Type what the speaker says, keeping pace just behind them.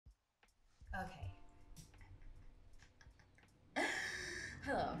Okay.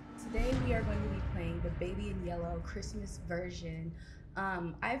 Hello. Today we are going to be playing the Baby in Yellow Christmas version.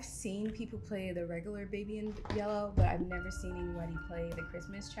 I've seen people play the regular Baby in Yellow, but I've never seen anybody play the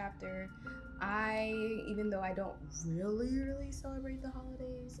Christmas chapter. Even though I don't really celebrate the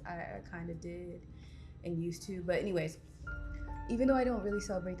holidays, I kind of did and used to. But anyways, even though I don't really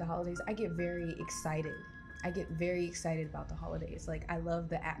celebrate the holidays, I get very excited. I get very excited about the holidays. Like I love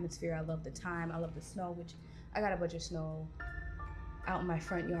the atmosphere, I love the time, I love the snow, which I got a bunch of snow out in my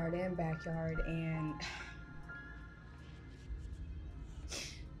front yard and backyard, and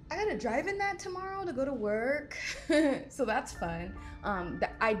I gotta drive in that tomorrow to go to work. So that's fun.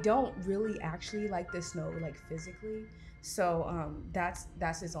 I don't really actually like the snow, like physically, so that's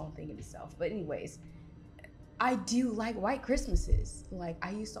its own thing in itself. But anyways, I do like white Christmases. Like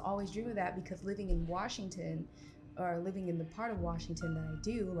I used to always dream of that because living in Washington, or living in the part of Washington that I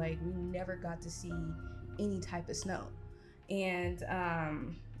do, like we never got to see any type of snow. And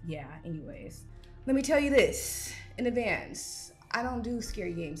yeah, anyways, let me tell you this in advance. I don't do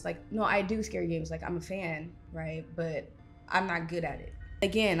scary games. Like, no, I do scary games. Like, I'm a fan, right? But I'm not good at it.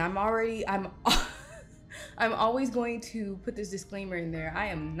 Again, I'm always going to put this disclaimer in there. I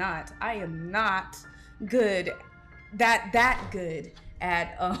am not good, that good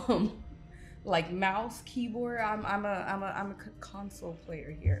at like mouse keyboard. I'm a console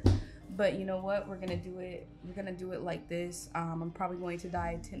player here. But you know what? We're gonna do it. We're gonna do it like this. I'm probably going to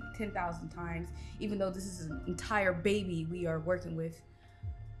die 10,000 times, even though this is an entire baby we are working with.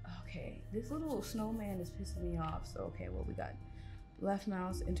 Okay, this little snowman is pissing me off. So okay, what we got? Left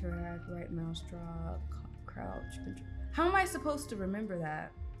mouse interact, right mouse drop, crouch, control. How am I supposed to remember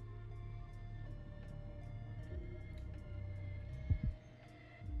that?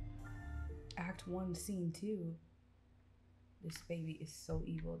 Act 1, Scene 2. This baby is so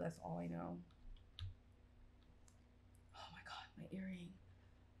evil. That's all I know. Oh my god, my earring.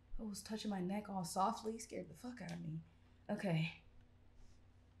 It was touching my neck all softly. Scared the fuck out of me. Okay.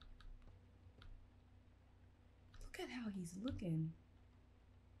 Look at how he's looking.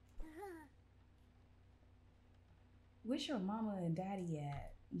 Where's your mama and daddy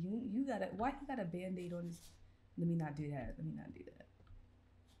at? You got a why he got a band-aid on his. Let me not do that. Let me not do that.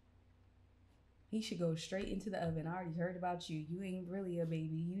 He should go straight into the oven. I already heard about you. You ain't really a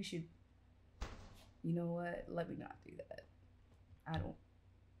baby. You should. You know what? Let me not do that. I don't.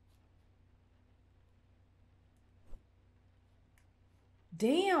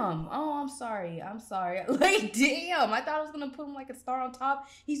 Damn. Oh, I'm sorry. I'm sorry. Like, damn. I thought I was gonna put him like a star on top.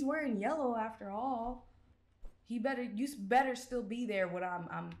 He's wearing yellow after all. You better still be there when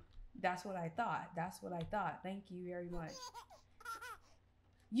I'm. That's what I thought. That's what I thought. Thank you very much.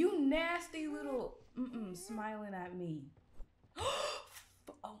 You nasty little smiling at me.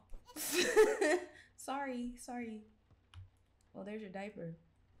 Oh. Sorry, sorry. Well, there's your diaper.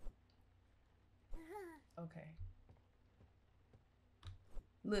 Okay.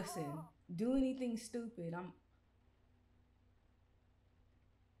 Listen, do anything stupid.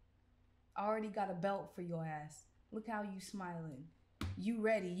 I already got a belt for your ass. Look how you smiling. You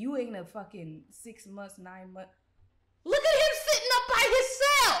ready. You ain't a fucking 6 months, 9 months. Look at him sitting up by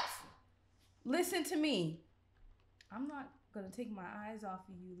himself. Listen to me. I'm not gonna take my eyes off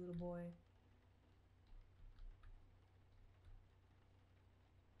of you, little boy.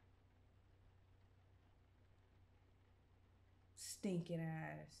 Stinking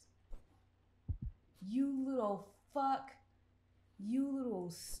ass. You little fuck. You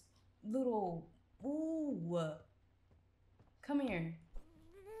little ooh. Come here.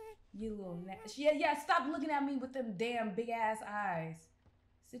 You little yeah, stop looking at me with them damn big ass eyes.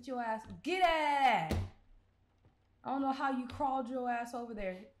 Sit your ass. Get at. I don't know how you crawled your ass over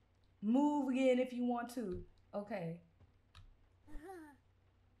there. Move again if you want to. Okay.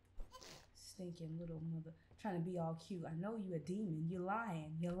 Stinking little mother. Trying to be all cute. I know you a demon. You're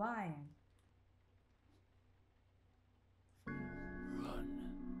lying. You're lying. Run.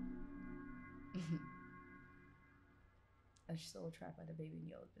 A soul trapped by the baby in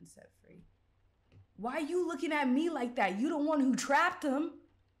yellow has been set free. Why are you looking at me like that? You the one who trapped him.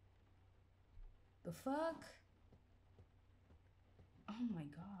 The fuck? Oh my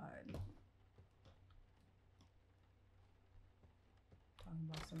god. Talking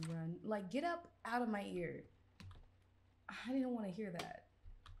about some run. Like, get up out of my ear. I didn't want to hear that.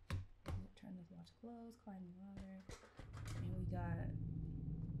 Turn this watch close, climb the ladder. And we got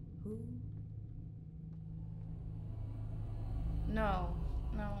who? No,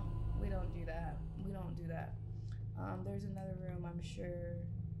 we don't do that. We don't do that. There's another room, I'm sure.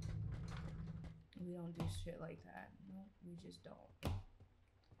 We don't do shit like that. No, we just don't.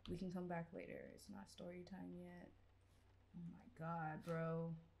 We can come back later. It's not story time yet. Oh my god,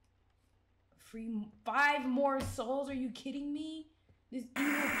 bro. Free 5 more souls? Are you kidding me? This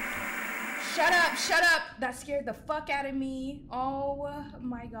evil... Shut up, shut up! That scared the fuck out of me. Oh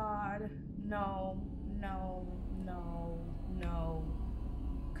my god. No, no, no, no.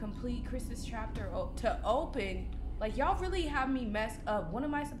 Complete Chris's chapter to open. Like, y'all really have me messed up. What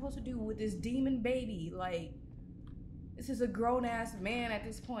am I supposed to do with this demon baby? Like, this is a grown-ass man at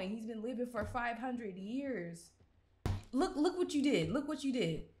this point. He's been living for 500 years. Look what you did. Look what you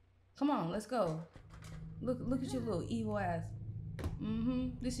did. Come on, let's go. Look at your little evil ass.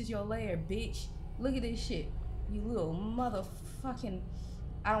 This is your lair, bitch. Look at this shit. You little motherfucking...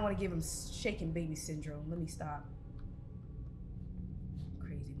 I don't want to give him shaken baby syndrome. Let me stop.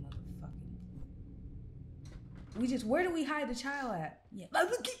 Crazy motherfucking... Where do we hide the child at? Yeah.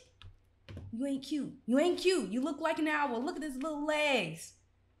 You ain't cute. You ain't cute. You look like an owl. Look at his little legs.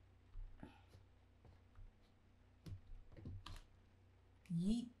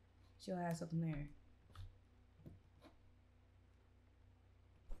 Yeet. Get your ass up in there.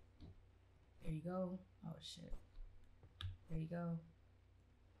 There you go. Oh shit. There you go.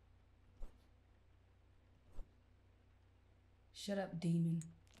 Shut up, demon.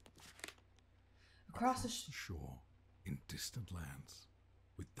 Across the shore, in distant lands,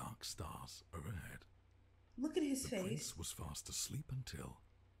 with dark stars overhead. Look at his the face. Prince was fast asleep until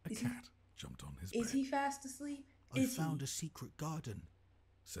a cat jumped on his bed. Is he fast asleep? I found a secret garden,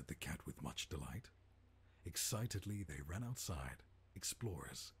 said the cat with much delight. Excitedly, they ran outside,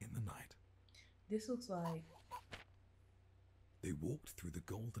 explorers in the night. This looks like... They walked through the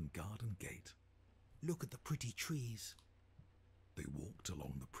golden garden gate. Look at the pretty trees. They walked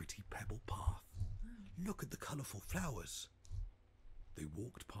along the pretty pebble path. Look at the colourful flowers. They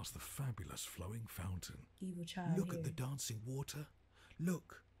walked past the fabulous flowing fountain. Evil child. Look at the dancing water.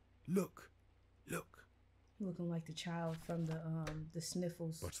 Look, look, look. Looking like the child from the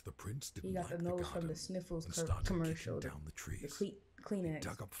Sniffles. But the prince didn't He got like the nose garden from the Sniffles and started commercial. down the trees. The Kleenex. He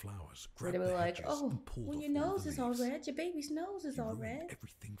dug up flowers, Where grabbed they were the like, hedges, oh, and pulled when off your all nose the is all leaves. red, your baby's nose is He all ruined red.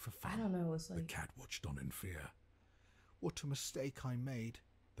 everything for fun. I don't know. It's like... The cat watched on in fear. What a mistake I made.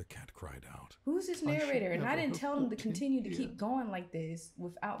 The cat cried out. Who's this narrator? And I didn't tell him to walked in continue to here. keep going like this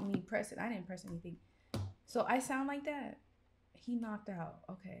without me pressing. I didn't press anything. So I sound like that. He knocked out.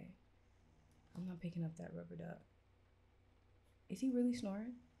 Okay. I'm not picking up that rubber duck. Is he really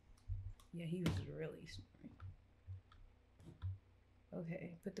snoring? Yeah, he was really snoring.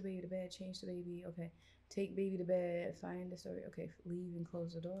 Okay. Put the baby to bed. Change the baby. Okay. Take baby to bed. Find the story. Okay. Leave and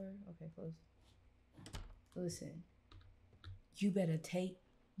close the door. Okay. Close. Listen. You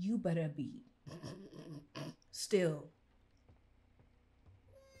better be still.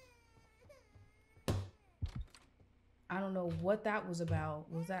 I don't know what that was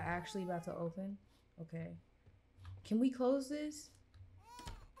about. Was that actually about to open? Okay. Can we close this?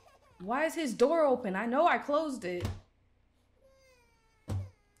 Why is his door open? I know I closed it.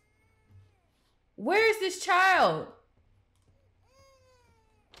 Where is this child?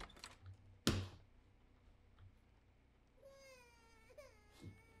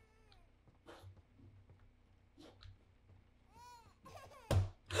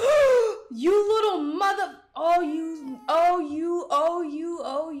 You little mother.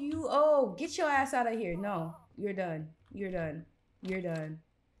 Get your ass out of here. No, you're done. You're done. You're done.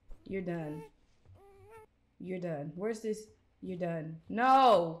 You're done. You're done. Where's this? You're done.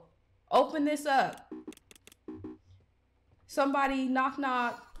 No. Open this up. Somebody knock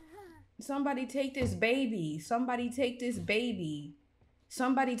knock. Somebody take this baby. Somebody take this baby.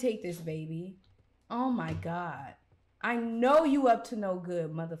 Somebody take this baby. Oh my God. I know you up to no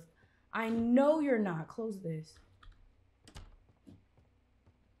good, mother. I know you're not. Close this.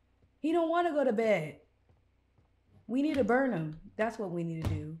 He don't want to go to bed. We need to burn him. That's what we need to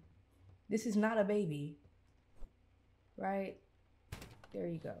do. This is not a baby. Right? There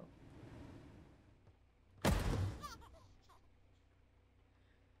you go.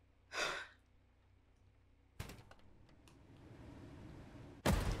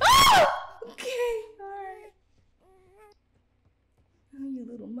 Okay, all right. Oh, you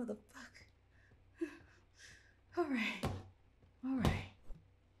little motherfucker. All right. All right.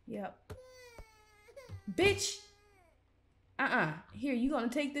 Yep. Bitch. Here, you gonna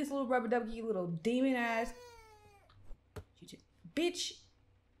take this little rubber ducky, you little demon ass. Bitch.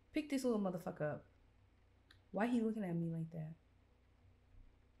 Pick this little motherfucker up. Why he looking at me like that?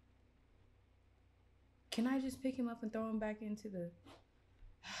 Can I just pick him up and throw him back into the...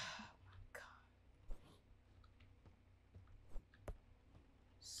 Oh my God.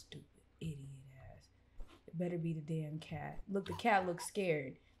 Stupid idiot ass. It better be the damn cat. Look, the cat looks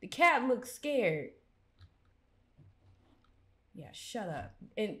scared. The cat looks scared. Yeah, shut up.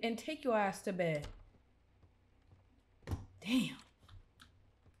 And take your ass to bed. Damn.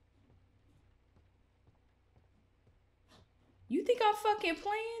 You think I'm fucking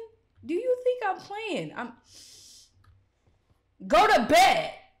playing? Do you think I'm playing? Go to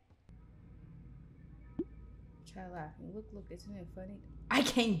bed. Try laughing. Look, isn't it funny? I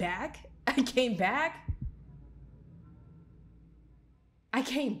came back. I came back.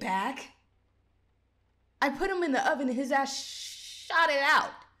 I put him in the oven and his ass shot it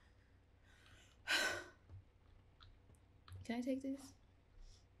out. Can I take this?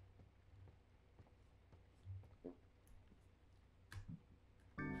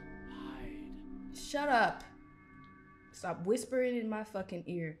 Shut up. Stop whispering in my fucking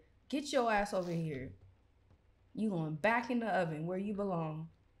ear. Get your ass over here. You going back in the oven where you belong.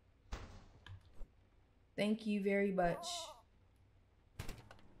 Thank you very much.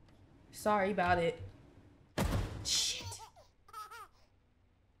 Sorry about it. Shit.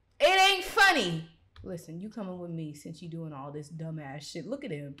 It ain't funny. Listen, you coming with me since you doing all this dumbass shit. Look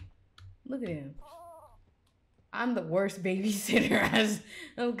at him. Look at him. I'm the worst babysitter.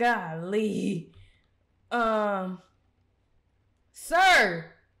 Oh, golly. Sir.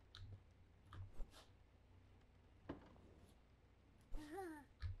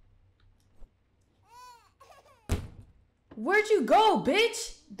 Where'd you go,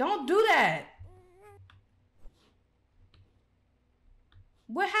 bitch? Don't do that.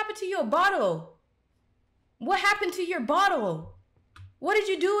 What happened to your bottle? What happened to your bottle? What did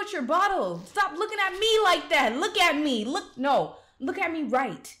you do with your bottle? Stop looking at me like that. Look at me. Look at me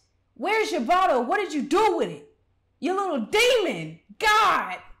right. Where's your bottle? What did you do with it? You little demon.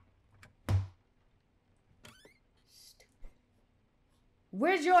 God.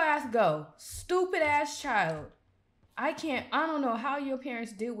 Where'd your ass go? Stupid ass child. I don't know how your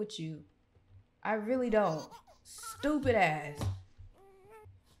parents deal with you. I really don't. Stupid ass.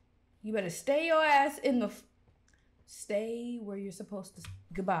 You better stay your ass in the... Stay where you're supposed to...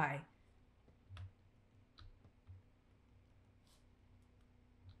 Goodbye.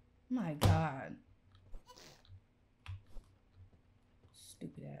 My God.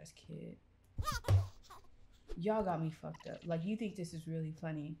 Stupid ass kid. Y'all got me fucked up. Like, you think this is really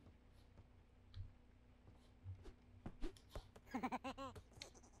funny.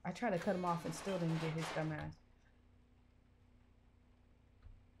 I tried to cut him off and still didn't get his dumb ass.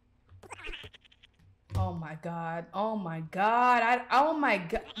 Oh my God. Oh my God. Oh my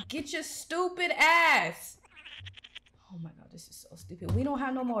God. Get your stupid ass. Oh my God. This is so stupid. We don't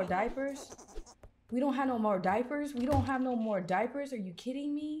have no more diapers. We don't have no more diapers. We don't have no more diapers. Are you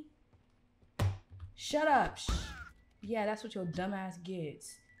kidding me? Shut up. Yeah, that's what your dumb ass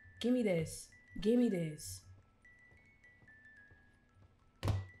gets. Give me this. Give me this.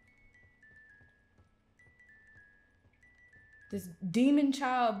 This demon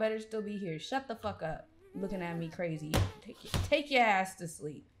child better still be here. Shut the fuck up. Looking at me crazy. Take your ass to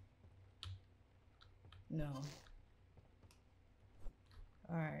sleep. No.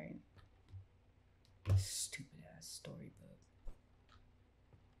 Alright. Stupid ass storybook.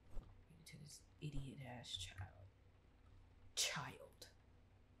 To this idiot ass child.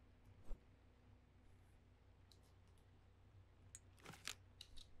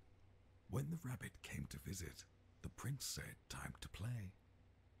 When the rabbit came to visit, the prince said time to play.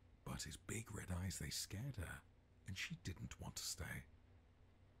 But his big red eyes, they scared her, and she didn't want to stay.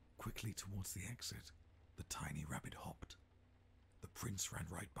 Quickly towards the exit, the tiny rabbit hopped. The prince ran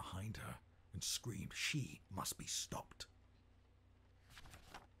right behind her and screamed she must be stopped.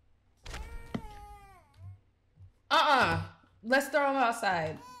 Let's throw him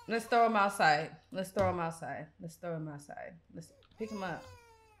outside. Let's throw him outside. Let's pick him up.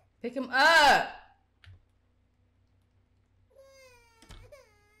 Pick him up!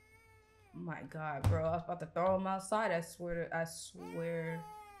 My God, bro. I was about to throw him outside. I swear.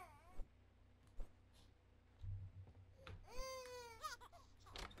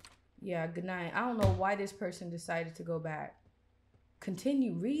 Yeah, good night. I don't know why this person decided to go back.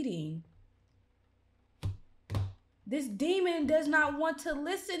 Continue reading. This demon does not want to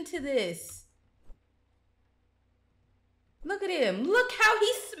listen to this. Look at him. Look how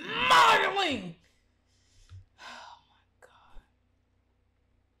he's smiling. Oh my God.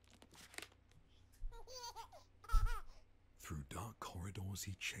 Through dark corridors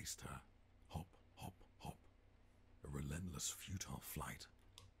he chased her. Hop, hop, hop. A relentless, futile flight.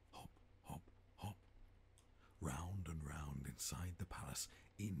 Hop, hop, hop. Round and round inside the palace,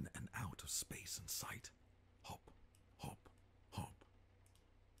 in and out of space and sight. Hop, hop, hop.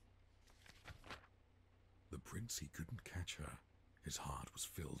 The prince, he couldn't catch her. His heart was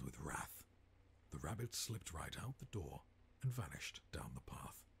filled with wrath. The rabbit slipped right out the door and vanished down the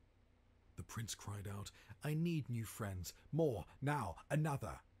path. The prince cried out, I need new friends. More, now,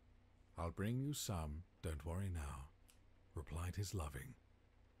 another. I'll bring you some, don't worry now, replied his loving,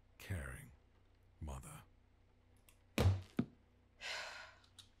 caring mother.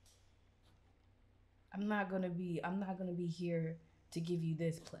 I'm not gonna be here to give you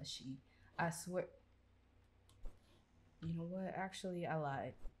this plushie. I swear. You know what? Actually, I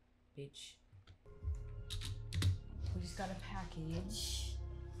lied, bitch. We just got a package.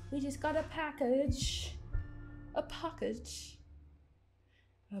 We just got a package. A package.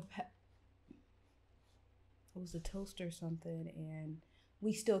 It was a toaster or something, and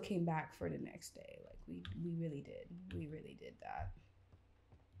we still came back for the next day. Like we really did. We really did that.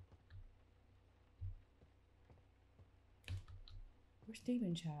 Where's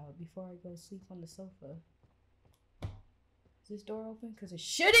Demon Child before I go sleep on the sofa? Is this door open? Because it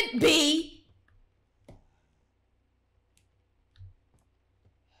shouldn't be! I'm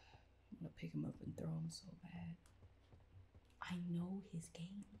gonna pick him up and throw him so bad. I know his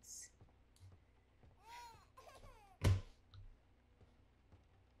games.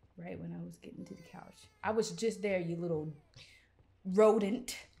 Right when I was getting to the couch. I was just there, you little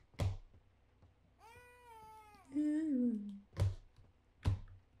rodent.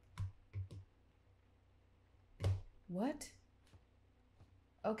 What?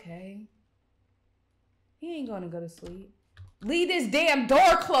 Okay. He ain't gonna go to sleep. Leave this damn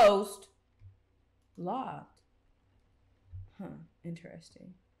door closed. Locked. Huh,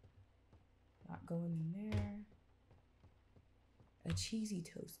 interesting. Not going in there. A cheesy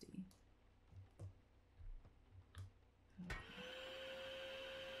toasty.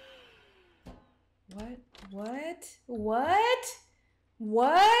 What? What? What?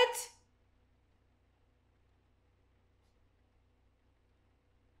 What?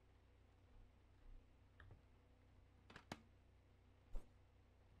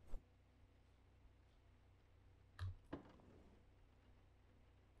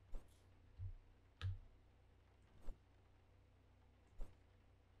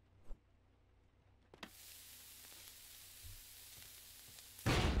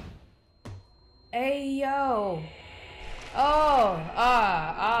 Hey, yo. Oh,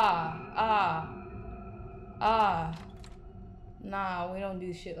 Nah, we don't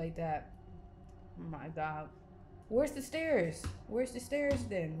do shit like that. Oh my God. Where's the stairs? Where's the stairs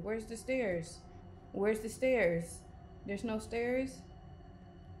then? Where's the stairs? Where's the stairs? There's no stairs?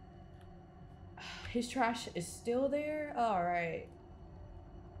 His trash is still there? All right.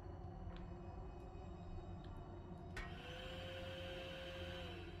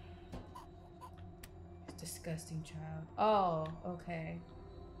 Disgusting child. Oh, okay.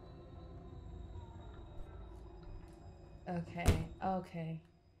 Okay.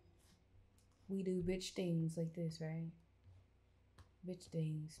 We do bitch things like this, right? Bitch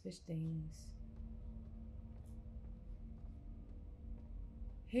things.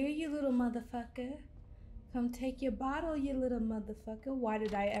 Here, you little motherfucker. Come take your bottle, you little motherfucker. Why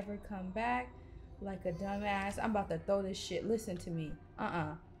did I ever come back? Like a dumbass. I'm about to throw this shit. Listen to me.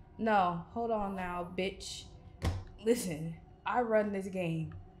 No, hold on now, bitch. Listen, I run this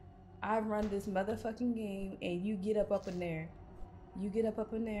game. I run this motherfucking game, and you get up in there. You get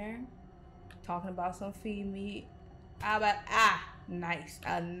up in there, talking about some feed me. Nice.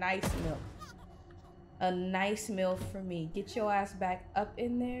 A nice meal. A nice meal for me. Get your ass back up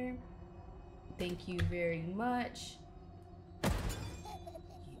in there. Thank you very much. You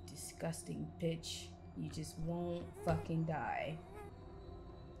disgusting bitch. You just won't fucking die.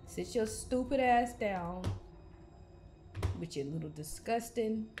 Sit your stupid ass down with your little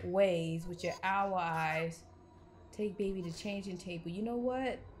disgusting ways, with your owl eyes. Take baby to changing table. You know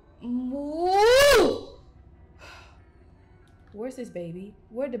what? Woo! Where's this baby?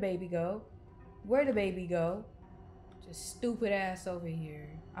 Where'd the baby go? Where'd the baby go? Just stupid ass over here.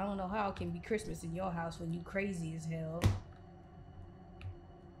 I don't know how it can be Christmas in your house when you crazy as hell.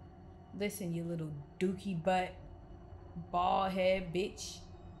 Listen, you little dookie butt, bald head bitch.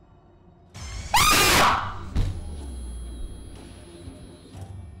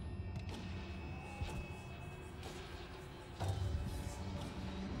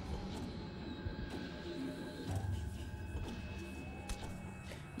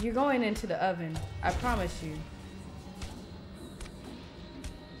 You're going into the oven. I promise you.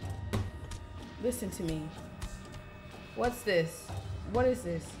 Listen to me. What's this? What is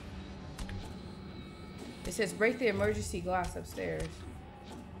this? It says break the emergency glass upstairs.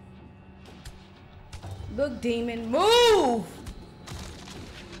 Look, demon, move!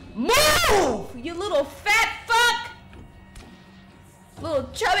 Move! You little fat fuck! Little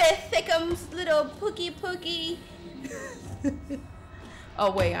chubby thickums, little pookie.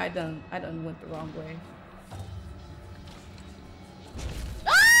 Oh wait, I done went the wrong way.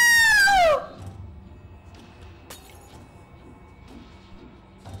 Oh!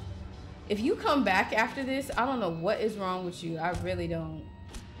 If you come back after this, I don't know what is wrong with you. I really don't.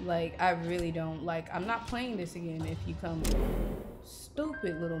 Like, I'm not playing this again if you come.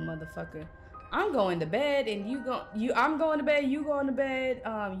 Stupid little motherfucker. I'm going to bed and I'm going to bed, you going to bed.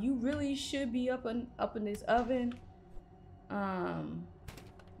 You really should be up in this oven.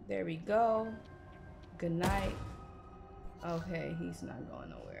 There we go. Good night. Okay, he's not going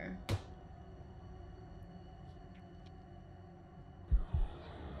nowhere.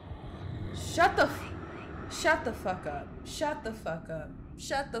 Shut the fuck up. Shut the fuck up.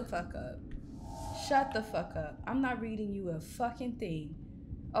 Shut the fuck up. Shut the fuck up. I'm not reading you a fucking thing.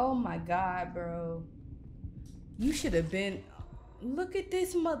 Oh my god, bro. You should have been. Look at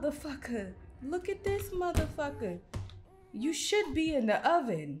this motherfucker. Look at this motherfucker. You should be in the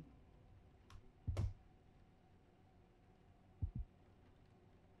oven.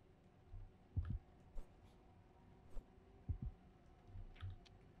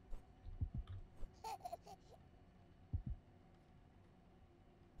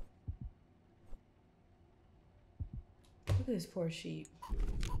 Look at this poor sheep.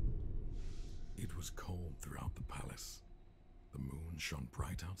 It was cold throughout the palace. The moon shone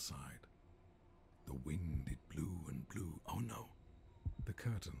bright outside. The wind, it blew and blew. Oh no. The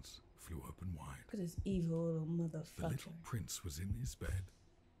curtains flew open wide. Look at this evil little motherfucker. The little prince was in his bed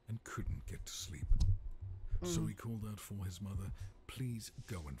and couldn't get to sleep. So he called out for his mother, "Please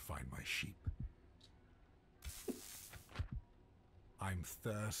go and find my sheep." "I'm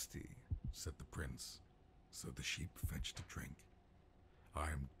thirsty," said the prince. So the sheep fetched a drink.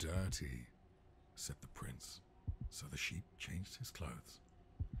 "I'm dirty," said the prince. So the sheep changed his clothes.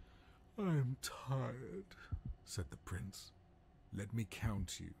 "I'm tired," said the prince. "Let me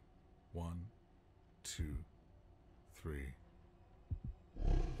count you. 1, 2, 3.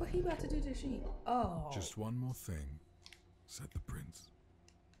 What he about to do to the sheep? Oh. "Just one more thing," said the prince.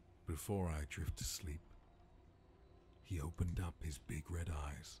 "Before I drift to sleep." He opened up his big red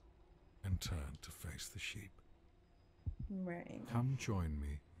eyes and turned to face the sheep. Right. "Come join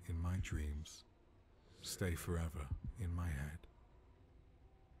me in my dreams. Stay forever in my head."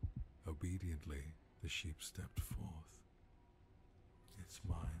 Obediently, the sheep stepped forth. Its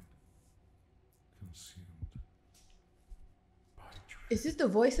mind consumed by dreams. Is this the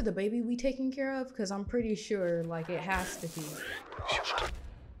voice of the baby we taking care of? Because I'm pretty sure, like, it has to be.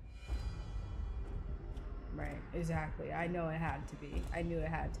 Right, exactly. I know it had to be. I knew it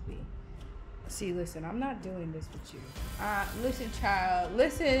had to be. See, listen, I'm not doing this with you. Listen, child.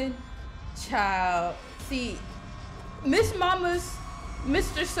 Listen, child. See, Miss Mama's,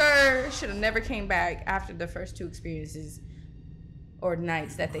 Mr. Sir should have never came back after the first 2 experiences or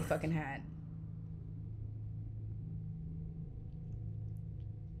nights that they fucking had.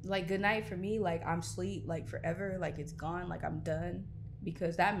 Like, good night for me, like, I'm sleep, like, forever, like, it's gone, like, I'm done.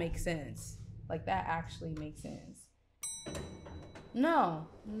 Because that makes sense. Like, that actually makes sense. No.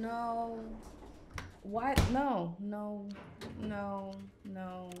 What? No.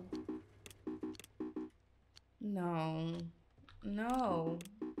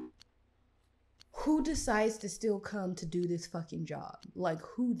 Who decides to still come to do this fucking job? Like,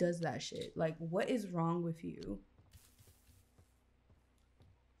 who does that shit? Like, what is wrong with you?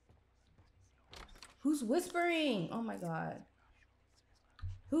 Who's whispering? Oh my god.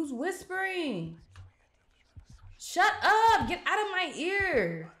 Who's whispering? Shut up! Get out of my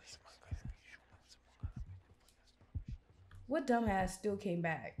ear! What dumbass still came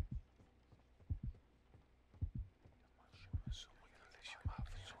back?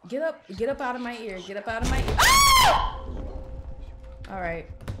 Get up out of my ear. Get up out of my ear. Ah! Alright.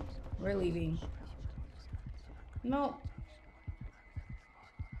 We're leaving. No.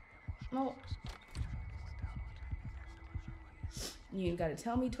 You ain't gotta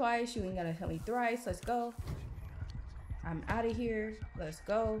tell me twice. You ain't gotta tell me thrice. Let's go. I'm out of here. Let's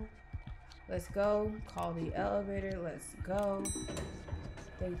go. Let's go. Call the elevator. Let's go.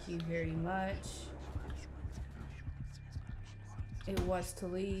 Thank you very much. It wants to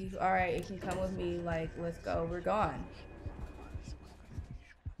leave. Alright, it can come with me. Like, let's go. We're gone.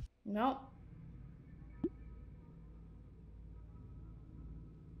 Nope.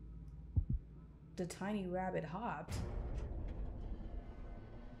 The tiny rabbit hopped.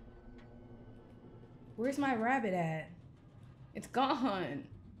 Where's my rabbit at? It's gone.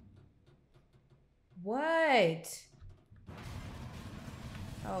 What?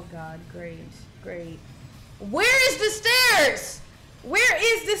 Oh god, great. Where is the stairs? Where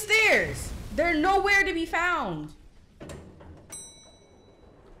is the stairs? They're nowhere to be found.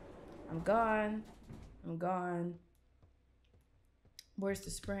 I'm gone. I'm gone. Where's the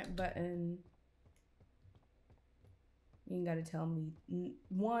sprint button? You ain't gotta tell me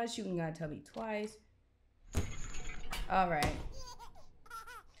once. You ain't gotta tell me twice. All right.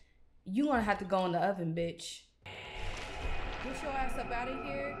 You gonna have to go in the oven, bitch. Get your ass up out of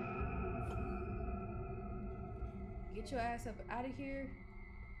here. Get your ass up out of here.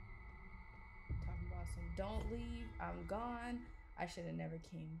 Talking about some don't leave. I'm gone. I should have never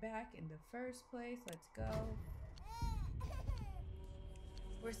came back in the first place. Let's go.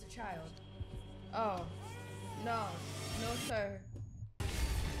 Where's the child? Oh, no. No, sir.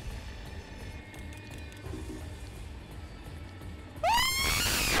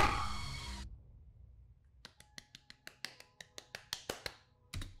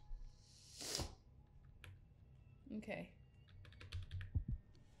 Okay.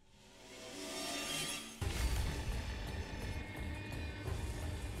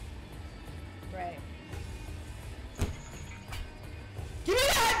 Right. Give me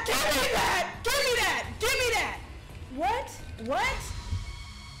that! Give me that! Give me that! Give me that! What? What?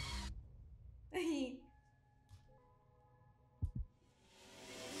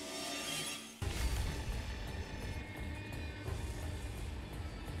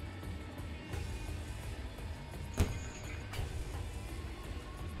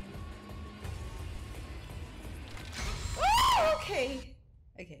 Oh, okay.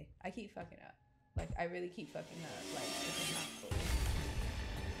 Okay, I keep fucking up. Like, I really keep fucking up. Like, this is not cool.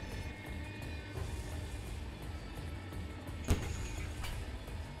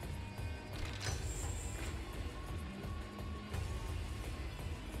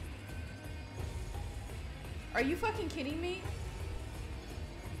 Are you fucking kidding me?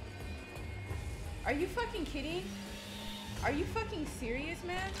 Are you fucking kidding? Are you fucking serious,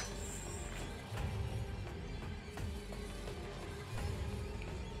 man?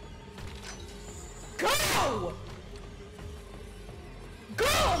 Go!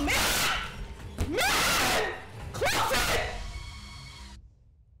 Go, man! Man! Close it!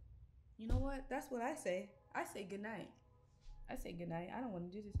 You know what? That's what I say. I say goodnight. I say goodnight. I don't want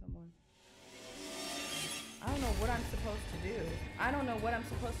to do this no more. I don't know what I'm supposed to do. I don't know what I'm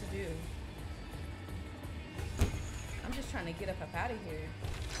supposed to do. I'm just trying to get up out of here.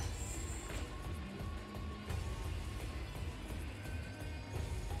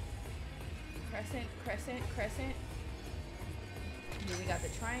 Crescent, crescent, crescent. Here we got the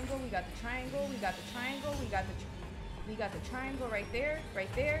triangle, we got the triangle, we got the triangle, we got the triangle right there, right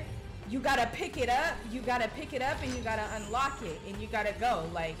there. You gotta pick it up, you gotta pick it up and you gotta unlock it and you gotta go.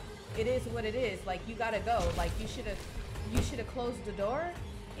 Like, it is what it is. Like, you gotta go. Like, you should have closed the door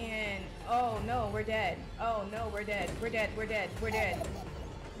and oh no, we're dead. Oh no, we're dead. We're dead, we're dead, we're dead.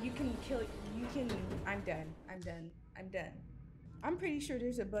 You can kill, you can, I'm done. I'm done. I'm done. I'm pretty sure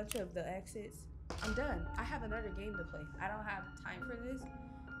there's a bunch of the exits. I'm done. I have another game to play. I don't have time for this.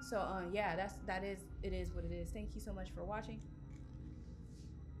 So yeah, it is what it is. Thank you so much for watching.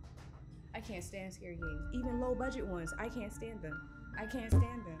 I can't stand scary games. Even low budget ones. I can't stand them. I can't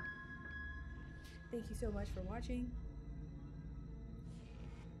stand them. Thank you so much for watching.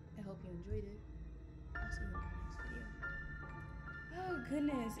 I hope you enjoyed it. I'll see you in the next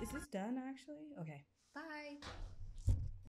video. Oh goodness, is this done actually? Okay. Bye.